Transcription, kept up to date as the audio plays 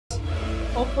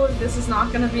Hopefully this is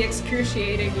not gonna be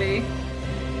excruciating.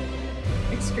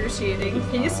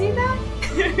 Can you see that?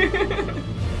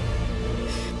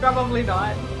 Probably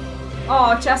not.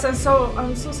 Oh, Jess, I'm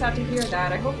so sad to hear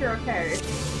that. I hope you're okay.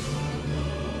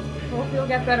 Hope you'll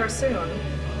get better soon.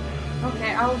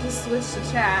 Okay, I'll just switch to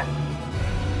chat.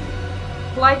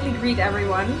 Politely greet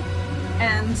everyone.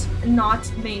 And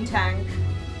not main tank.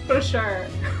 For sure.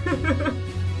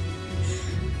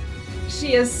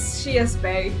 She is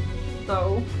bae,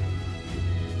 though.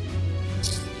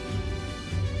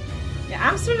 Yeah,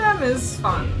 Amsterdam is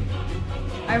fun.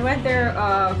 I went there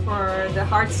for the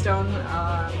Hearthstone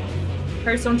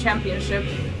Championship.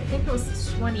 I think it was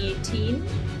 2018.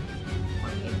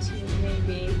 2018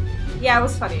 maybe. Yeah, it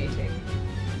was 2018.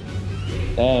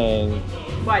 Dang.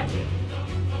 What?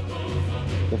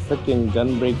 The freaking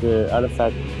Gunbreaker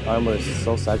artifact armor is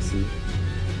so sexy.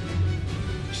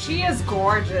 She is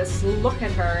gorgeous. Look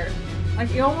at her.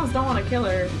 Like, you almost don't want to kill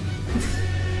her.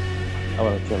 I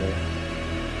want to kill her.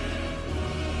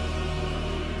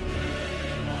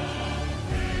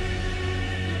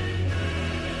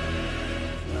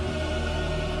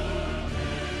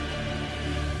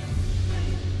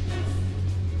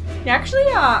 Yeah,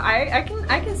 actually,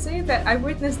 I can say that I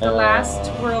witnessed the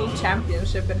last World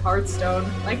Championship in Hearthstone.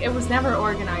 Like, it was never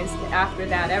organized after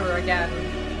that ever again.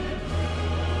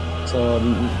 So,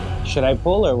 should I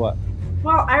pull or what?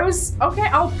 Well, okay.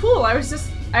 I'll pull. I was just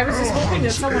hoping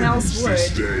that someone else would.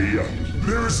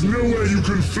 There is nowhere you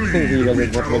can flee.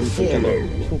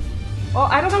 Well,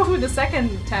 I don't know who the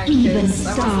second tank is.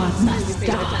 I wasn't really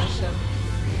paying attention.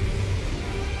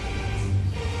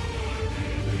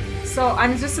 So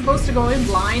I'm just supposed to go in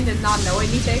blind and not know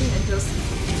anything and just...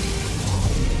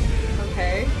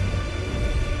 Okay.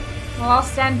 Well, I'll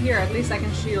stand here. At least I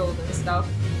can shield and stuff.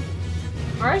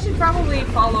 Or I should probably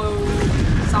follow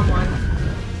someone.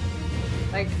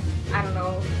 Like, I don't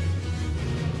know.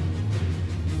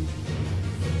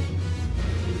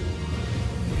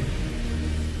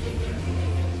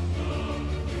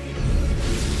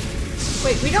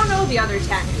 Wait, we don't know the other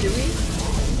tank, do we?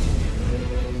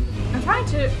 I'm trying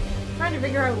to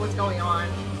figure out what's going on.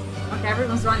 Okay,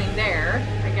 everyone's running there.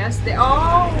 I guess they...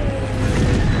 Oh!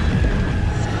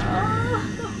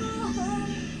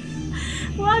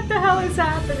 What the hell is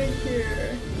happening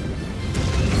here?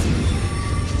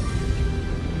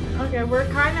 Okay, we're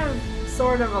kind of,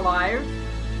 sort of alive.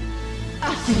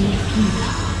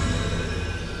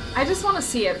 I just want to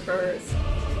see it first.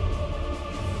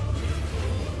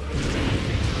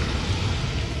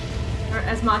 Or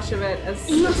as much of it as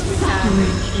we can.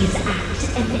 Is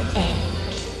at an end.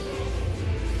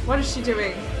 What is she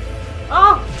doing?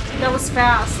 Oh! That was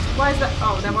fast. Why is that?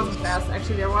 Oh, that wasn't fast.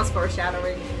 Actually, there was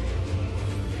foreshadowing.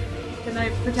 Can I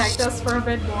protect us for a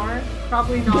bit more?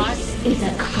 Probably not. This is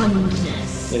a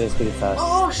kindness. It is pretty fast.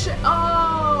 Oh shit!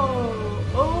 Oh!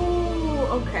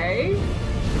 Oh! Okay.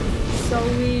 So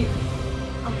we...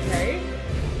 Okay.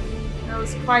 That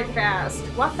was quite fast.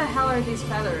 What the hell are these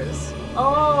feathers?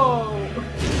 Oh!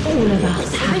 All of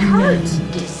us have known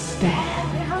despair.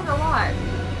 They hurt a lot.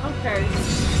 Okay.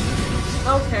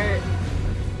 Okay.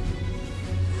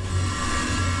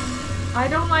 I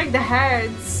don't like the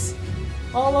heads.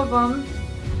 All of them.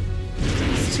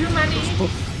 It's too many.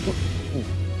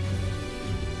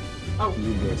 Oh.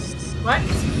 You missed. What?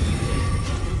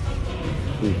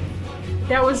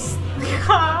 That was...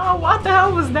 What the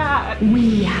hell was that?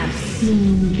 We have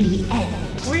seen the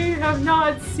end. We have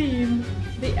not seen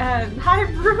the end. Hi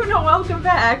Bruno, welcome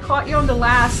back. Caught you on the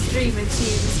last stream, it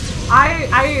seems. I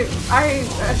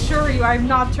assure you I'm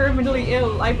not terminally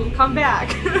ill. I will come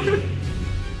back.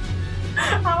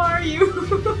 How are you?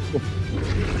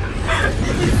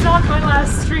 It's not my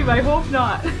last stream, I hope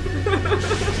not.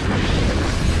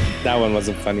 That one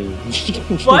wasn't funny.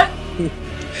 What?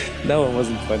 That one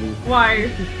wasn't funny. Why?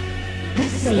 The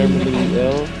same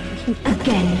ill.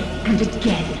 Again and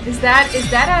again. Is that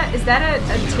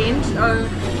a tinge of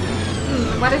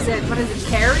what is it? What is it?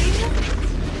 Caring?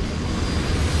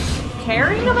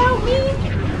 Caring about me?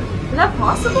 Is that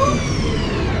possible?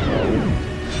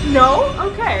 No?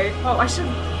 Okay. Oh, I should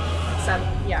said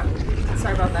yeah.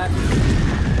 Sorry about that.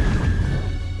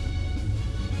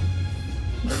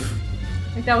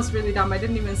 Like that was really dumb. I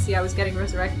didn't even see I was getting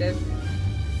resurrected.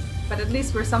 But at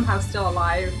least we're somehow still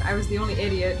alive. I was the only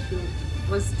idiot who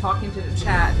was talking to the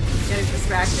chat, getting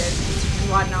distracted and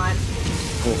whatnot.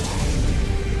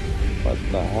 What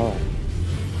the hell?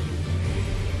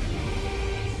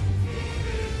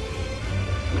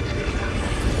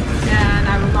 And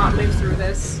I will not live through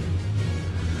this.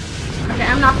 Okay,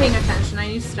 I'm not paying attention. I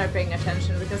need to start paying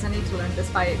attention because I need to learn this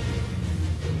fight.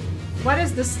 What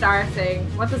is the star thing?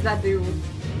 What does that do?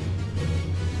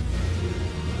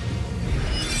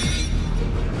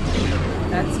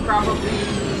 That's probably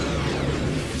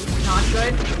not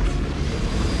good.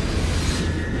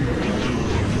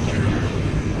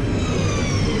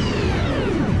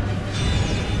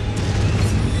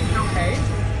 Okay.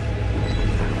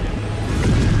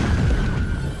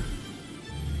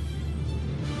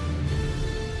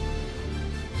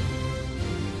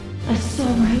 A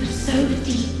sorrow so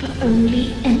deep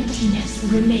only emptiness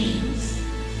remains.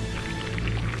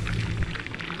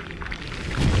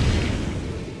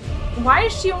 Why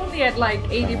is she only at like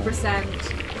 80%?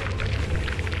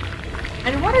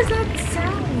 And what is that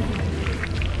sound?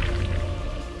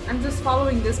 I'm just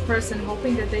following this person,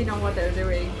 hoping that they know what they're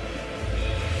doing.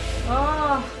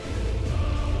 Oh.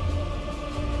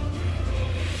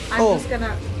 I'm just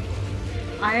gonna...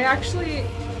 I actually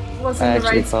was in the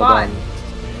right spot.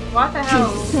 What the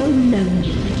hell? It's so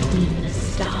lonely between the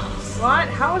stars. What?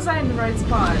 How was I in the right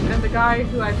spot? And the guy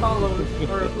who I followed,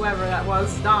 or whoever that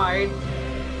was, died.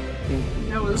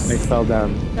 That was... I fell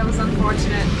down. That was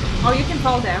unfortunate. Oh, you can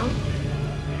fall down?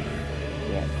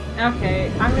 Yeah.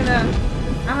 Okay, I'm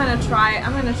gonna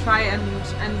try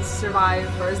and survive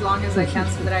for as long as I can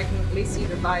so that I can at least see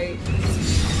the fight.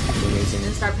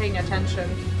 And start paying attention.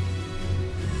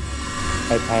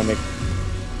 I panicked.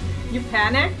 You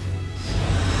panic?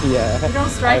 Yeah. You don't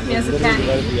strike me as a literally right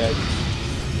at panic. the edge.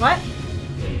 What?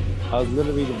 I was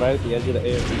literally right at the edge of the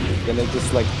air. Then it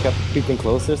just like kept creeping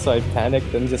closer, so I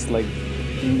panicked and just like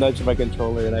nudged my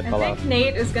controller and I fell I off. think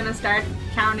Nate is gonna start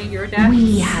counting your deaths.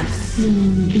 We have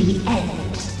seen the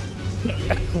end.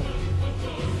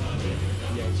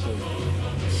 Yeah, sure.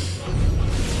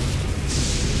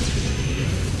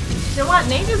 You know what?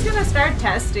 Nate is gonna start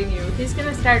testing you. He's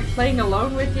gonna start playing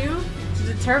alone with you to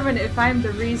determine if I'm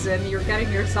the reason you're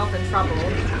getting yourself in trouble.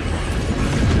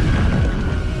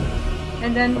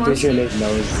 And then I'm once pretty sure you... Nate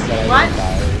knows that What? I don't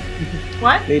die.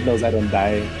 What? Nate knows I don't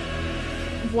die.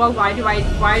 Well, why do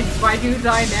you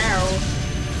die now?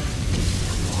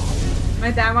 Am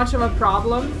I that much of a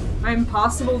problem? Am I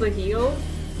impossible to heal?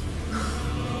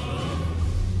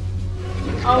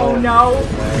 Oh no!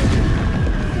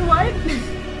 What?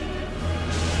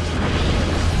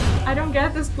 I don't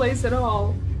get this place at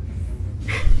all.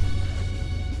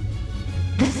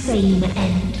 The same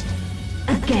end.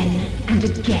 Again and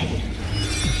again.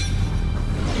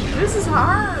 This is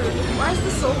hard! Why is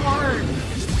this so hard?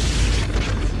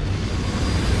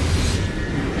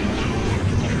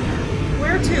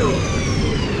 Where to?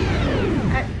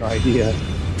 No idea.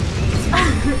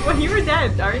 Well, you were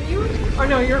dead, aren't you? Or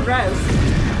no, you're res.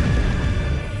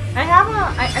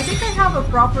 I think I have a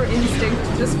proper instinct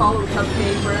to just follow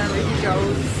Cupcake wherever he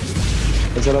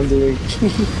goes. That's what I'm doing.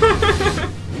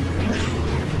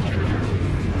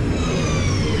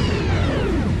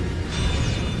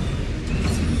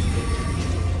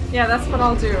 Yeah, that's what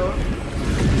I'll do.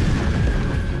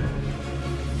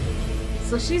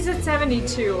 So she's at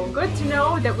 72. Good to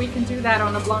know that we can do that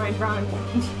on a blind run.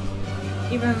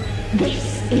 Even...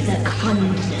 This is a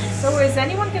kindness. So is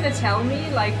anyone gonna tell me,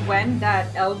 like, when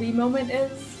that LB moment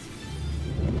is?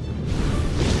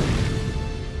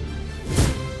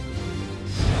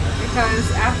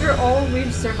 Because after all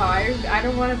we've survived, I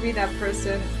don't want to be that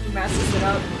person who messes it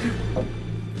up.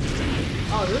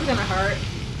 Oh, this is gonna hurt.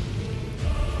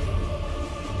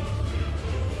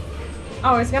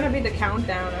 Oh, it's gonna be the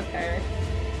countdown, okay.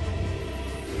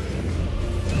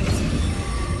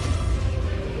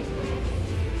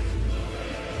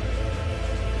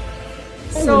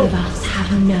 All of us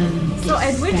have known So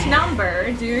at which despair.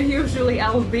 number do you usually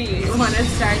LB when it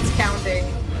starts counting?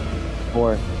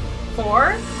 4.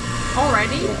 4?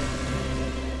 Already?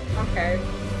 Okay.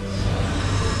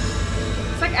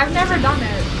 It's like, I've never done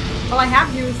it. Well, I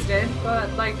have used it, but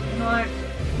like, not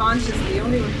consciously,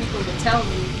 only when people would tell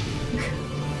me.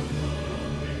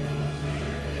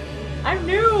 I'm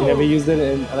new! You never used it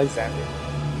in Alexander?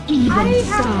 Even I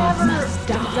stars have must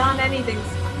never die. done anything.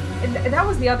 That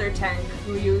was the other tank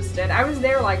who used it. I was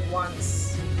there like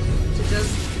once to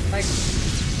just like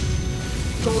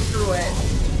go through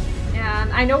it.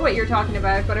 And I know what you're talking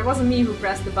about, but it wasn't me who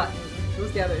pressed the button. It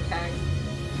was the other tank.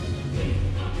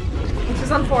 Which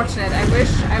is unfortunate. I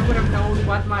wish I would have known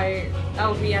what my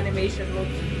LV animation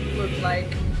looked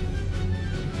like.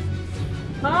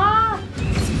 Ah!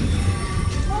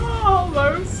 Oh,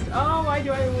 almost. Oh, why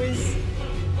do I always...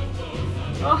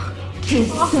 Oh.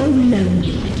 Tis so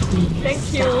lonely between the Thank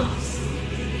you. stars.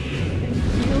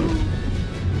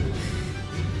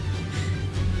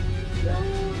 Thank you.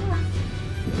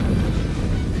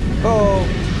 Oh!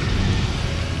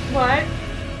 What?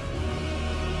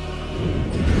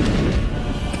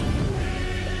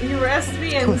 You arrest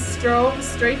me and strove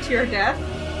straight to your death?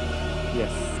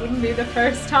 Yes. Wouldn't be the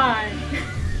first time.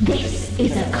 This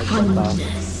is a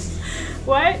kindness.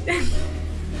 What?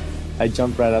 I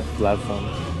jumped right up the platform.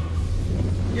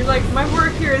 You're like, my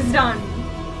work here is done.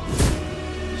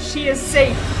 She is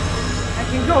safe. I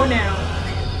can go now.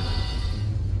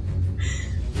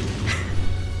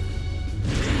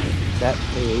 That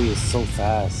AoE is so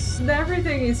fast.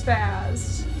 Everything is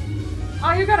fast.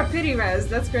 Oh, you got a pity res.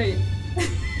 That's great.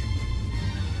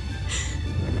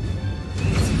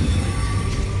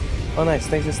 Oh nice,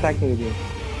 thanks for stacking with me.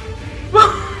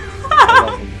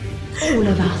 All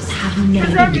of us have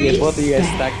known Yeah, both of you guys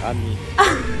stacked on me.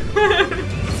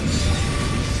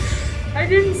 I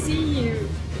didn't see you.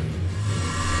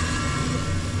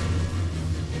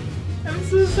 I'm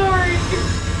so sorry.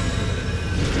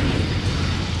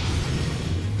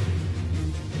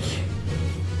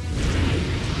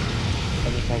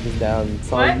 Every tank is down.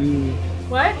 It's all What? you.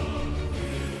 What?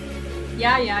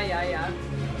 Yeah.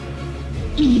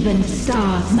 even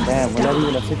stars must Damn, we're not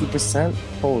even die. at 50%?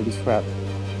 Holy crap.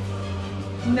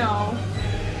 No.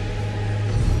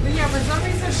 But yeah, for some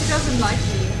reason she doesn't like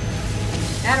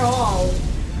me. At all.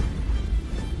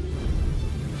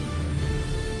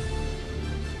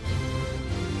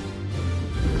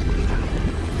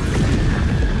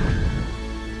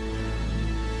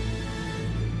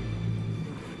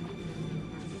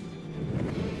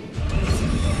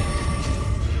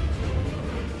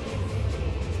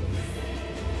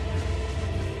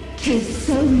 Tis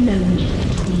so lonely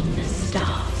between the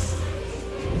stars.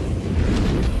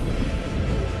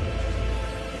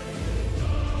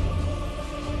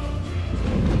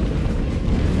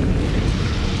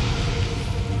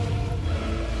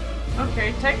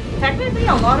 Okay, technically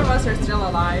a lot of us are still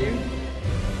alive.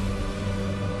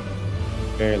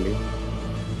 Barely.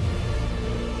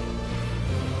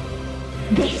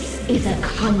 This is a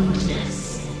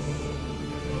kindness.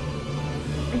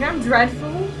 Like, I'm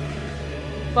dreadful,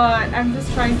 but I'm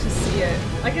just trying to see it.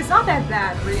 Like, it's not that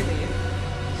bad, really.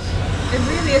 It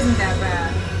really isn't that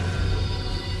bad.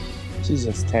 She's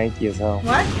just tanky as hell.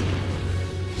 What?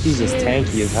 She's just She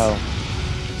tanky is. as hell.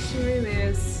 She really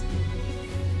is.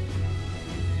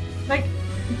 Like,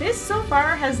 this so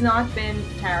far has not been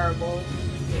terrible.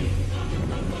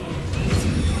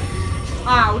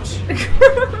 Ouch.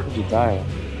 You die.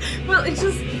 Well, it's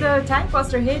just the tank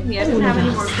buster hit me. I All didn't of have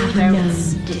any more us have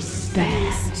cooldowns. known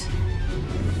despair.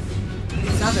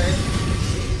 Another.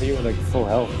 So you were like full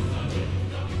health.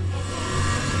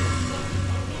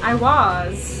 I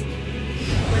was.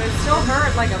 But it still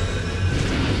hurt like a...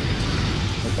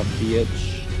 Like a bitch.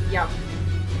 Yep.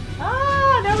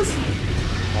 Ah, that was...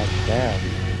 God damn.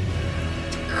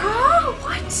 Oh,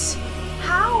 what?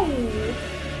 How?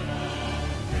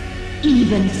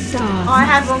 Even stars Oh, I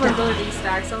had must die. vulnerability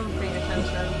stacks. I wasn't paying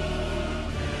attention.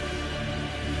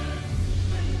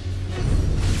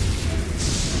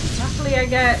 Luckily, I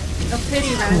get a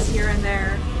pity res here and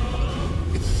there.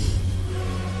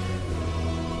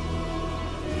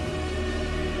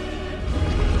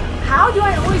 How do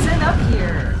I always end up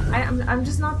here? I'm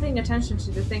just not paying attention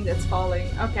to the thing that's falling.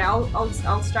 Okay,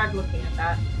 I'll start looking at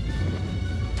that.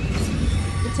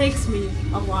 It takes me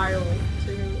a while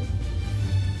to.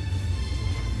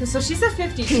 So she's at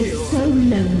 52. Tis so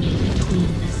lonely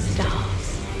between the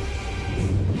stars.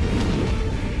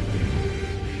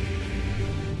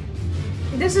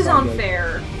 This is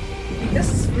unfair.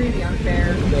 This is really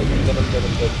unfair.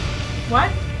 What?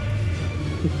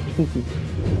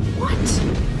 What?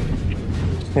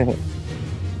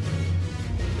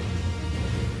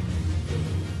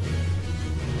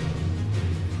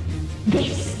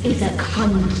 This is a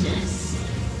kindness.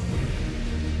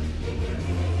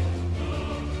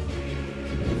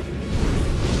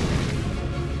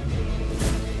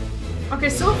 Okay,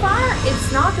 so far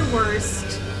it's not the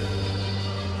worst.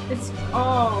 It's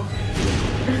oh.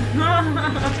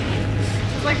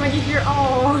 It's like when you hear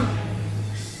oh.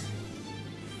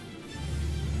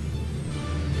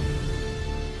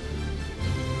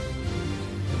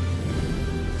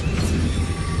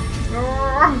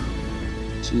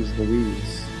 Jeez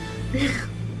Louise.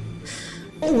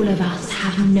 All of us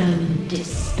have known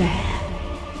despair.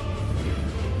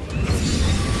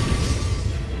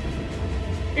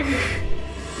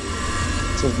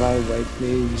 Survive White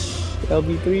Mage.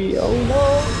 LB3, oh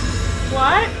no!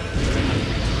 What?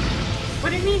 What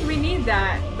do you mean we need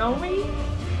that? Don't we?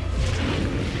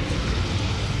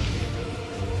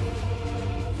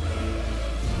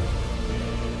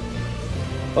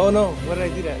 Oh no, what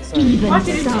did I do that? Sorry. Even What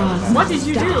did stars what did must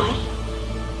you do? die.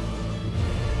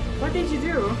 What did you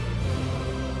do?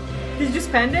 Did you just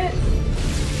spend it?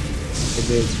 I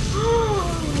did.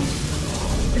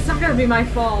 It's not gonna be my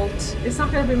fault. It's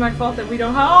not gonna be my fault that we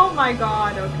don't. Oh my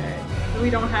god. Okay, we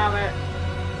don't have it.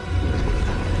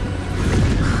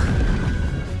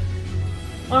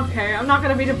 Okay, I'm not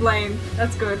gonna be to blame.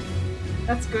 That's good.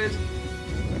 That's good.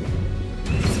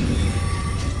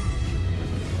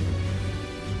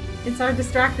 It's our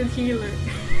distracted healer.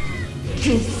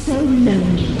 Tis so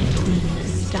lonely between the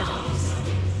stars.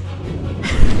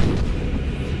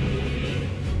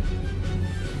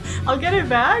 I'll get it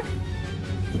back.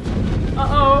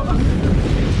 Uh-oh.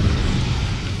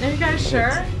 Are you guys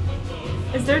sure?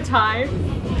 Is there time?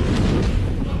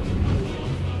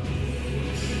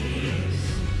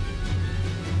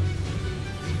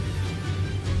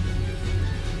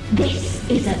 This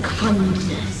is a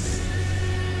kindness.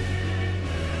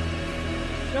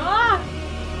 Ah!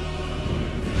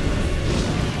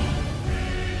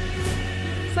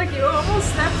 It's like you almost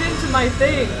stepped into my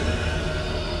thing.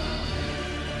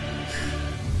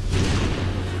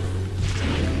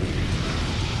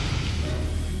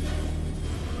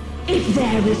 If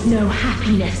there is no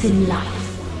happiness in life,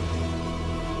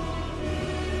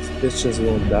 This bitch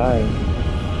won't die.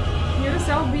 Use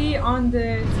LB on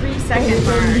the 3-second there's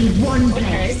mark. only one Okay.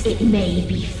 place it may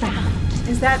be found.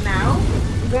 Is that now?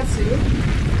 Is that soon?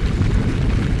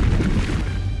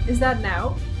 Is that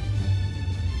now?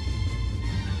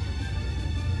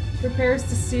 Prepares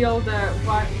to seal the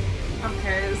what?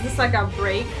 Okay, is this like a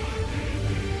break?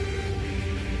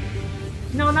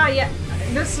 No, not yet.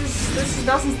 This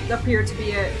doesn't appear to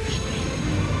be it.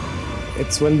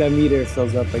 It's when the meter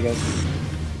fills up, I guess.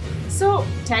 So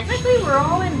technically, we're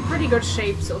all in pretty good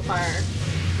shape so far,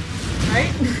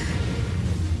 right?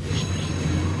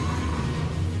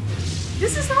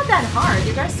 This is not that hard.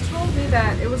 You guys told me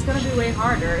that it was gonna be way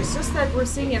harder. It's just that we're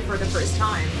seeing it for the first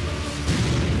time.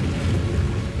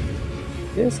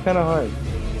 Yeah, it's kind of hard.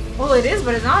 Well, it is,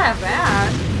 but it's not that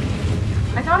bad.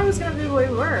 I thought it was gonna be way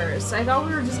worse. I thought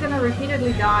we were just gonna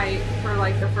repeatedly die for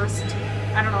like the first,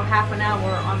 I don't know, half an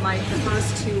hour on like the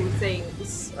first 2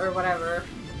 things or whatever.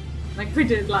 Like we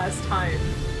did last time.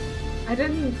 I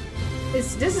didn't...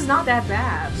 this is not that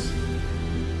bad.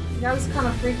 That was kind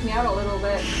of freaked me out a little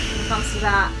bit when it comes to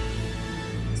that.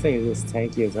 This thing is just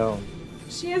tanky as hell.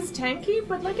 She is tanky,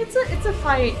 but like it's a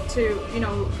fight to, you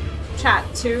know, chat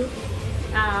to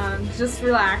and just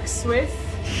relax with.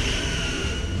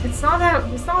 It's not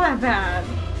that bad.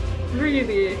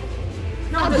 Really.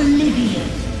 No, Oblivion.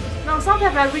 no, it's not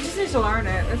that bad. We just need to learn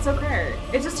it. It's okay.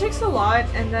 It just takes a lot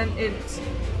and then it's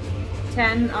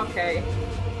 10, okay.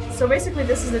 So basically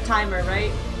this is the timer,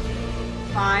 right?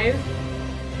 5.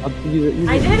 I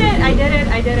did it! I did it!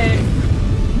 I did it!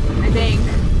 I think.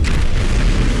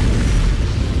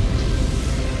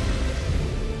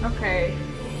 Okay.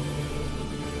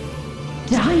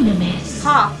 Dynamis.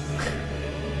 Ha!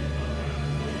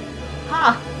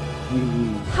 Ha!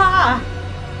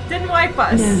 Ha! Didn't wipe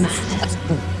us. No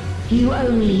matter. You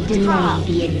only delay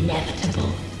the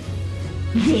inevitable.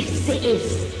 This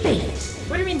is fate.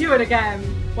 What do you mean do it again?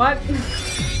 What?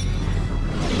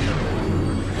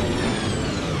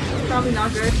 Probably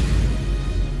not good.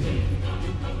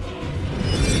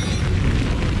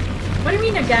 What do you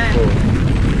mean again?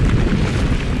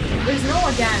 There's no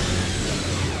again.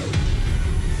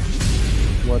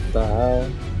 What the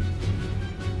hell?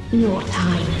 Your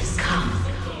time has come.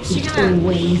 She It gonna-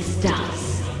 always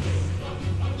does.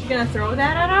 You gonna throw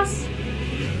that at us?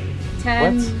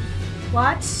 10.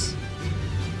 What?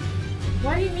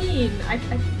 What do you mean?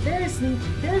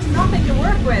 There's nothing to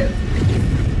work with.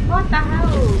 What the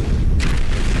hell?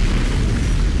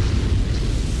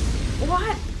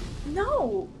 What?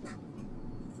 No.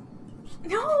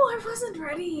 No, I wasn't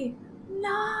ready.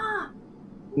 Nah.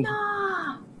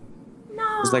 Nah.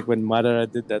 Nah. It's like when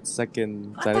Madara did that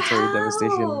second What the planetary hell?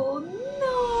 devastation.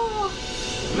 No.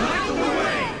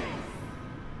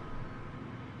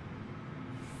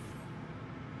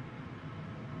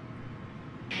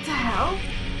 What the hell?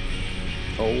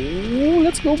 Oh,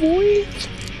 let's go, boy!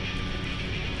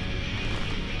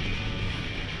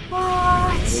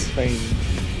 What? Good thing.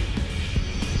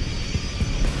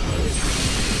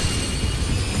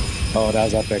 Oh, that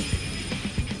was epic.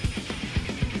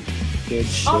 Good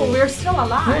shit. Oh, we're still What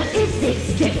alive. is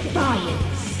this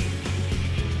defiance?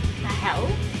 The hell?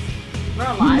 We're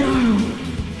alive. No.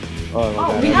 Oh, my Oh,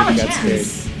 God, we I have a got chance.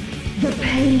 scared. The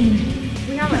pain.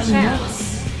 We have a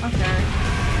chance. Okay.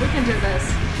 We can do this.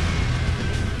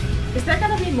 Is there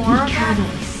gonna be more We of that?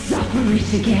 cannot suffer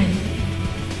it again.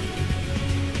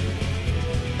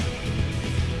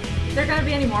 Is there gonna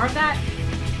be any more of that?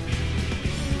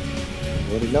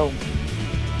 I already know.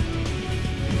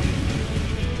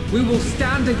 We will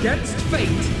stand against fate.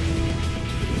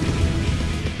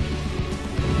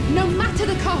 No matter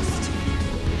the cost.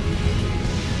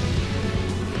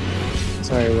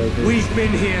 Sorry, wait. We've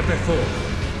been here before.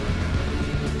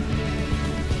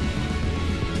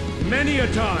 Many a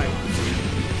time.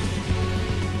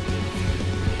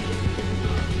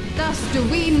 Thus do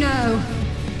we know.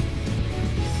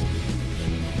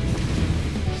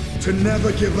 To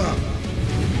never give up.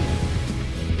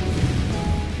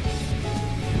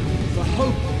 The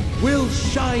hope will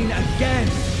shine again.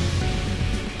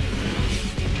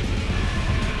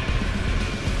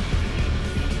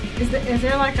 Is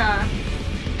there like a...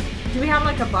 Do we have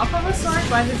like a buff of a sort?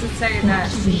 Why does it say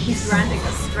that he's granting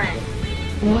us strength?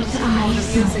 What I The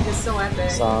music saw. is so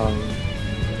epic. Song.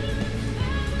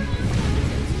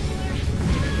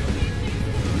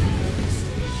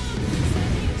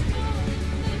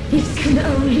 This can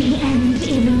only end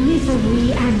in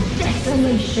misery and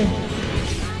desolation.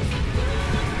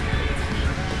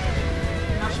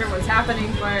 Not sure what's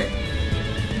happening, but...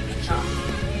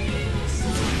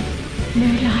 No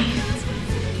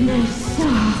life, no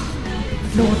star,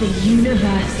 nor the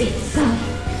universe itself.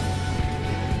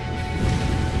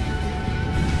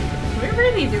 Can we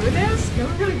really do this? Can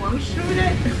we really one-shoot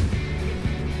it?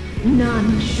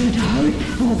 None should hope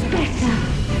for better.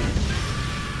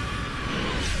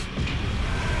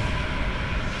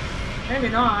 Maybe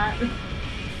not.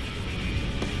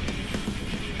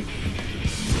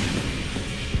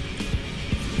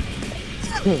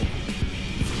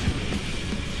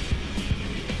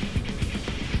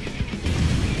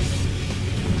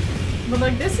 But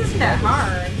like, this isn't that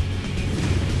hard.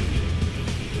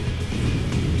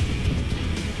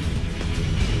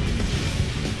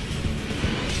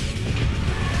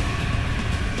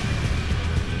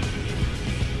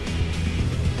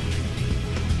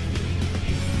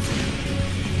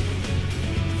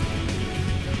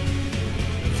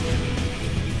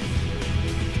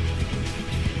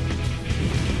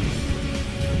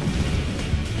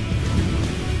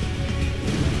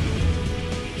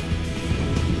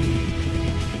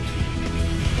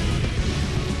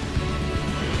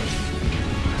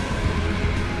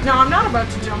 No, I'm not about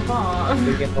to jump off.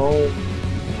 Bring it home.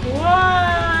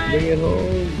 What? Bring it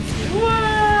home.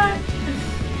 What?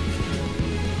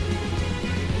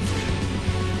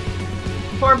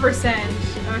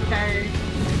 4%. Okay.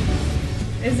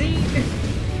 Is he?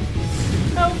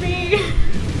 Help me.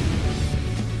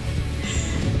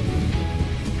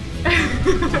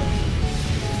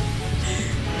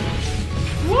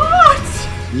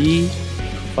 What? Ye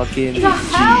fucking The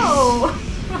hell?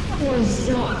 Was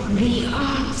not the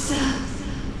answer.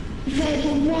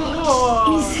 Then what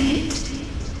Oh. is it?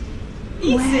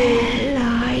 Easy. Where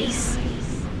lies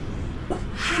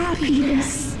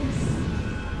happiness?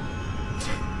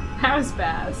 That was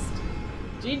fast.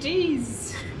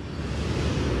 GG's.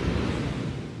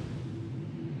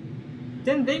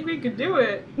 Didn't think we could do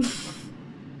it.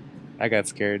 I got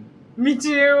scared. Me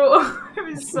too. I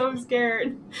was so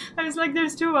scared. I was like,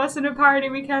 there's two of us in a party,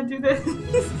 we can't do this.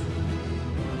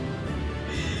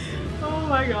 Oh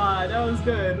my god, that was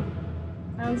good.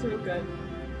 That was real good.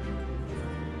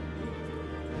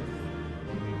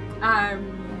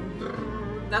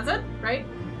 That's it, right?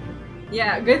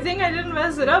 Yeah, good thing I didn't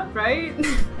mess it up, right?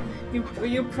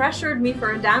 You pressured me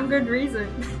for a damn good reason.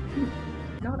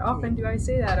 Not often do I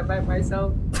say that about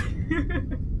myself.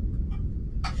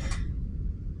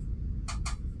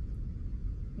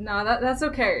 No, that's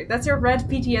okay. That's your red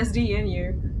PTSD in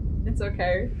you. It's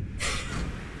okay.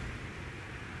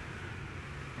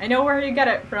 I know where you get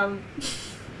it from.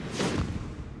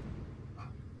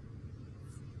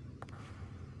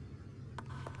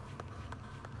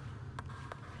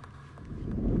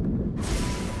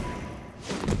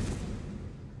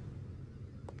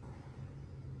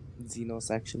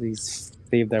 Xenos actually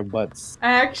saved their butts.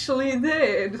 I actually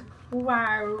did.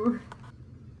 Wow.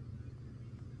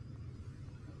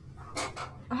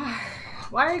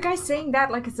 Why are you guys saying that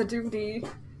like it's a duty?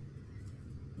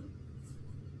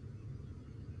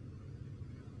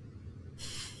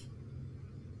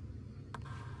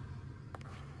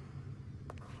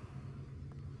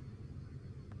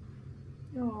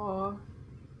 Oh.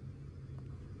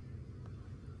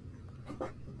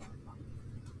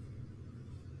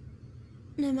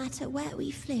 No matter where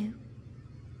we flew,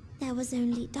 there was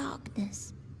only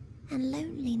darkness and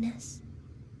loneliness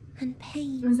and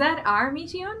pain. Is that our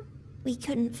Meteon? We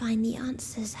couldn't find the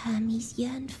answers Hermes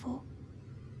yearned for,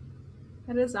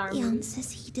 That is our the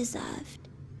answers he deserved.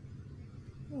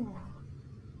 Oh.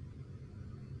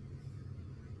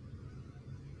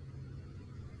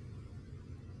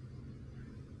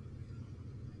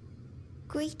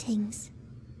 Greetings,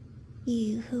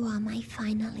 you who are my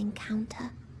final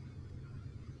encounter.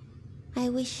 I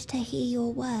wish to hear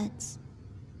your words,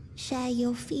 share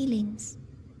your feelings,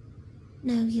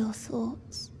 know your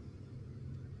thoughts.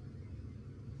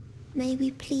 May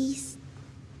we please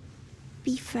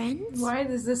be friends? Why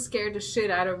does this scare the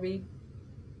shit out of me?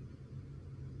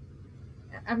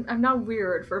 I'm not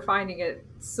weird for finding it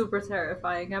super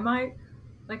terrifying, am I?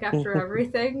 Like after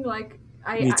everything, like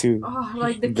Me too. oh,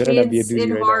 like the Better not be a kids doozy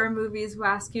in right horror now. movies who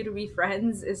ask you to be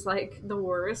friends is like the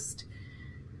worst.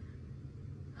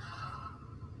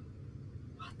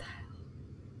 What the hell?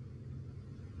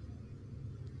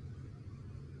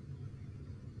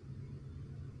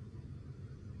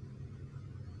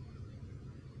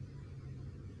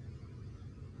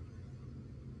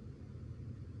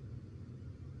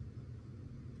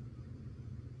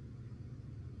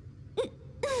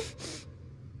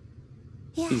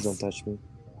 Please don't Yes, touch me.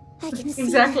 I can see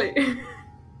Exactly.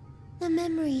 the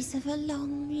memories of a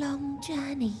long, long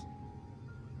journey.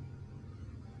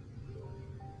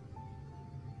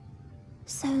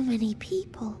 So many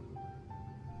people.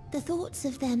 The thoughts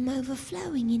of them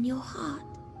overflowing in your heart.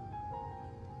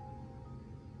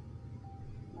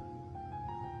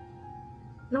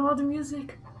 No, the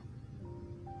music.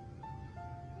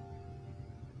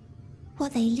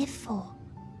 What they live for.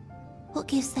 What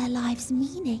gives their lives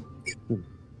meaning.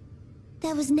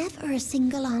 There was never a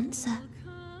single answer.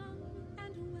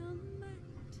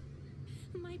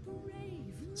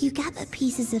 You gather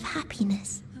pieces of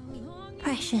happiness,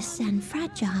 precious and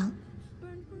fragile,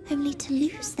 only to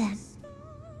lose them.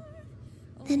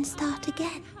 Then start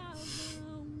again.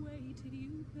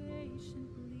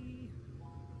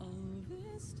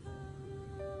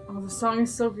 Oh, the song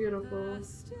is so beautiful.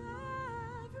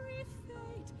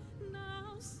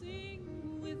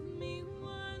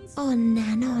 On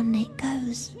and on it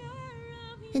goes,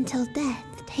 until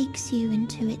death takes you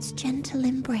into its gentle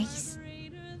embrace.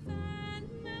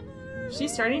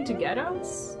 She's starting to get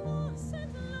us?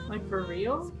 Like for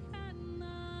real?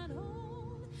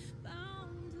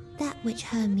 That which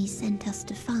Hermes sent us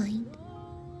to find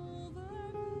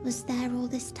was there all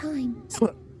this time.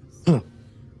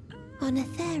 On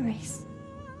Atheris.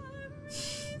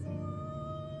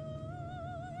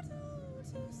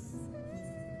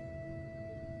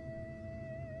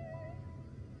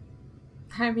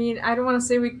 I mean, I don't want to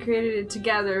say we created it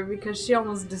together because she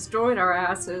almost destroyed our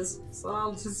asses. So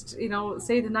I'll just, you know,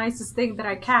 say the nicest thing that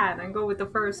I can and go with the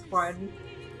first one.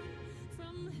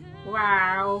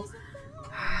 Wow.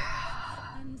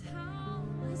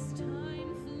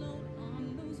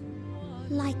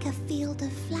 Like a field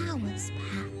of flowers,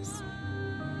 perhaps.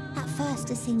 At first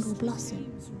a single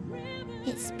blossom.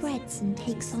 It spreads and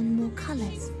takes on more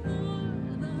colors.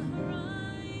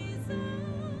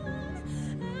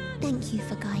 Thank you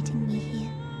for guiding me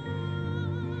here.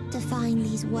 To find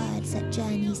these words at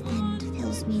journey's end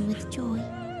fills me with joy.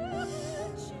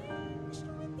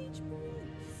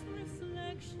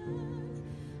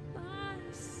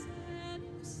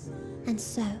 And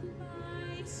so,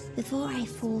 before I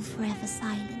fall forever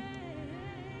silent,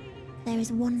 there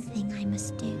is one thing I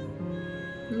must do.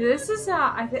 This is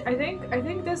I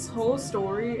think this whole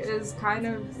story is kind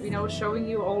of, you know, showing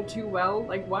you all too well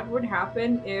like what would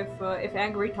happen if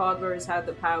angry toddlers had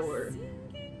the power.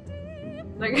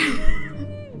 Like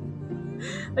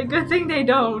a good thing they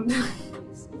don't.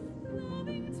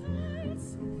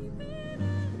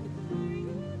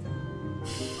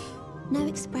 No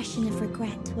expression of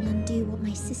regret will undo what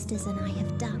my sisters and I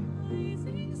have done,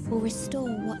 or restore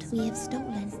what we have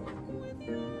stolen.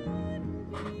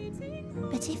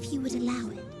 But if you would allow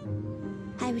it,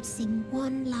 I would sing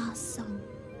one last song.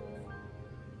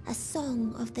 A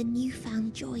song of the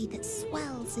newfound joy that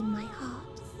swells in my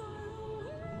heart.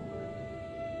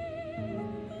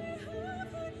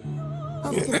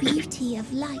 Of the beauty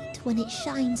of light when it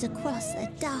shines across a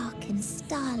dark and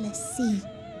starless sea.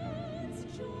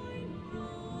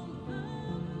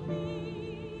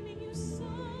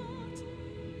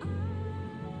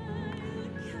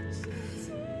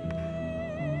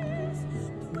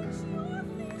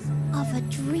 Of a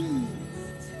dream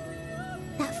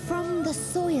that from the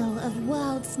soil of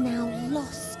worlds now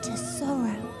lost to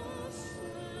sorrow,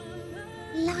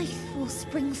 life will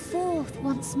spring forth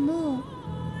once more,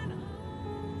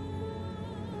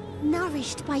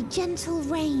 nourished by gentle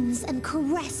rains and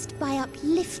caressed by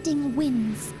uplifting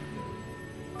winds,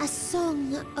 a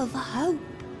song of hope.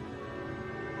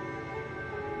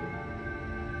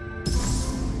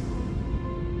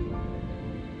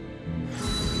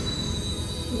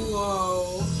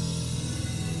 Whoa.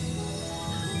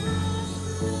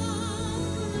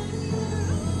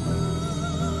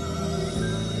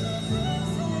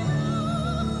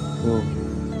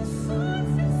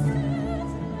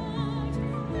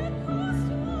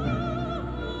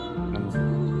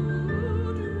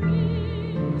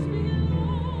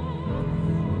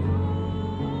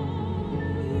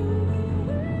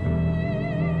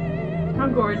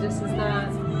 gorgeous is that?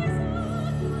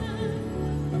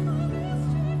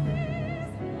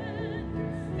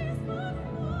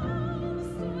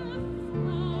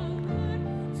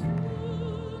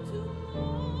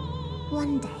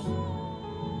 One day,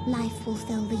 life will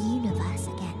fill the universe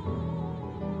again.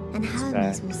 And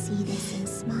Hermes will see this and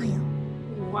smile.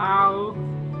 Wow.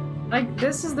 Like,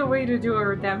 this is the way to do a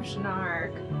redemption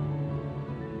arc.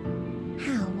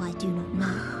 How, I do not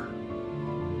know.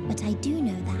 But I do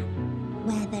know that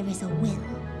where there is a will,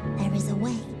 there is a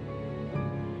way.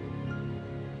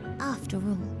 After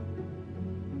all,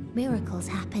 miracles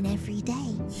happen every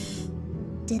day.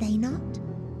 Do they not?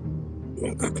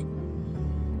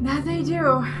 That they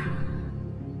do.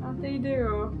 That they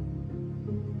do.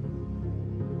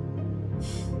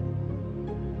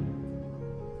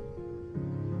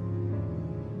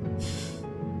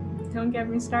 Don't get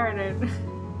me started.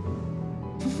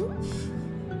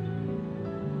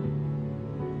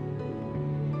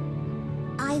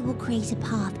 I will create a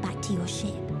path back to your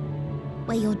ship,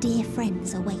 where your dear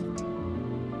friends await.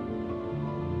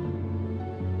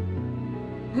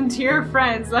 And dear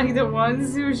friends, like the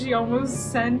ones who she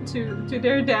almost sent to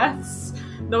their deaths.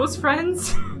 Those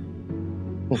friends?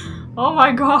 Oh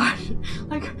my god.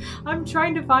 Like, I'm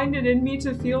trying to find it in me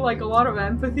to feel like a lot of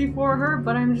empathy for her,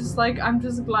 but I'm just like, I'm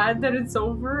just glad that it's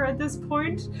over at this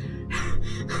point.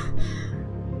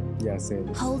 Yeah, same.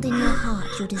 Hold in your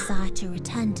heart your desire to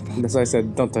return to them. That's why I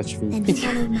said, don't touch me. Then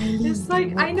follow my lead. It's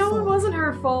like, and I walk know it forward. wasn't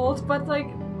her fault, but like,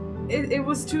 it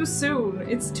was too soon.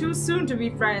 It's too soon to be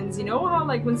friends. You know how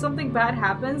like when something bad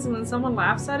happens and when someone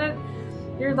laughs at it,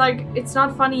 you're like, it's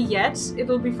not funny yet,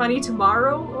 it'll be funny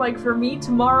tomorrow. Like for me,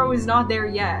 tomorrow is not there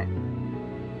yet.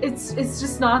 It's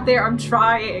just not there. I'm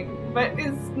trying, but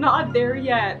it's not there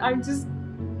yet. I'm just...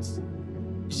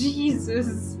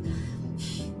 Jesus.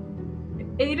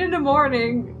 8 in the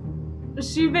morning.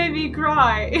 She made me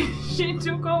cry. She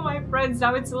took all my friends.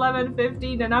 Now it's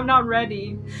 11:15 and I'm not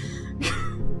ready.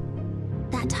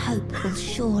 That hope will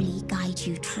surely guide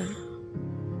you true.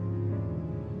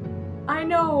 I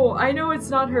know it's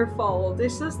not her fault.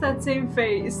 It's just that same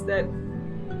face that